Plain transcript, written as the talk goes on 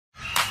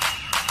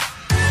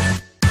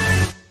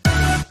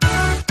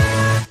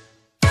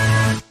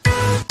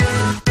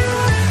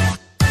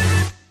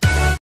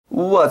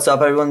What's up,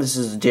 everyone? This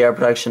is JR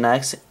Production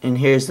X, and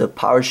here's the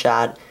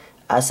PowerShot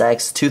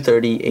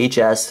SX230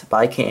 HS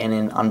by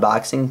Canon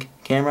unboxing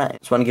camera.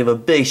 Just want to give a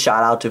big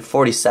shout out to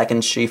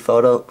 42nd Street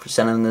Photo for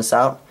sending this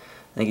out.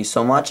 Thank you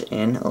so much,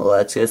 and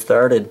let's get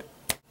started.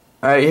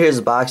 Alright, here's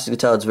the box. You can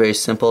tell it's very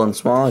simple and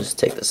small. Just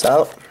take this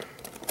out.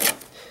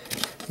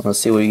 Let's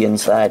see what you get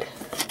inside.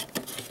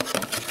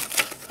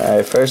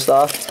 Alright, first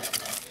off,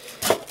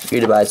 you're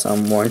going to buy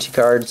some warranty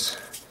cards,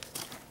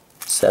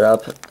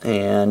 setup,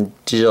 and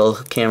digital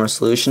camera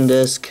solution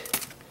disc.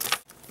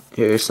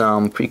 Here's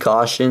some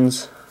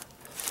precautions,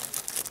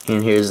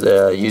 and here's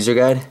the user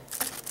guide.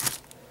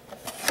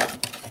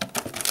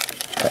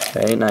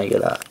 Okay, now you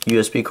get a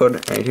USB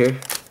cord right here.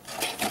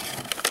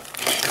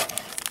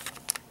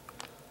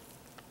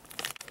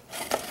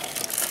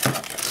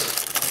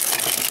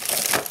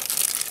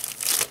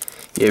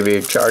 You have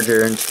your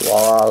charger and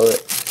wall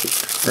outlet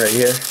right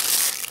here.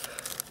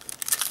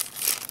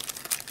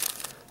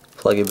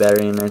 Plug your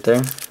battery in right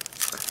there.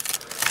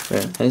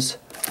 Very nice.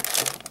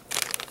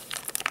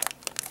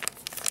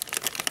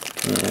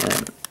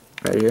 And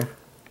right here.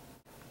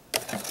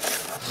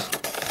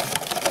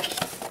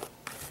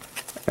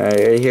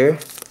 Alright, right here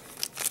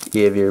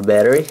you have your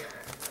battery,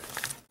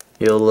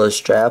 your little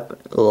strap,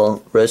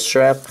 little wrist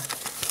strap,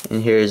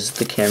 and here's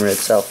the camera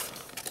itself.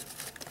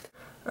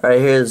 Alright,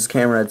 here's the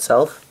camera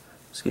itself.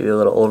 Just give you a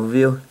little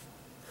overview.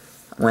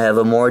 I'm gonna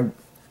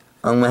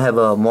have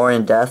a more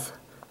in-depth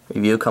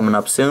review coming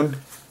up soon.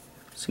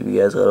 Just give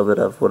you guys a little bit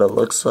of what it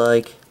looks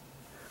like.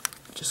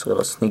 Just a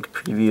little sneak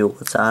preview of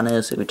what's on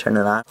it. So we turn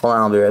it on. Hold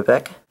on, I'll be right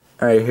back.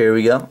 Alright, here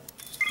we go.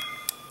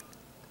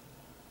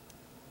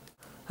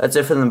 That's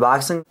it for the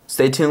unboxing.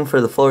 Stay tuned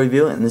for the full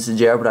review, and this is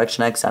JR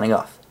Production X signing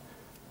off.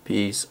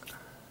 Peace.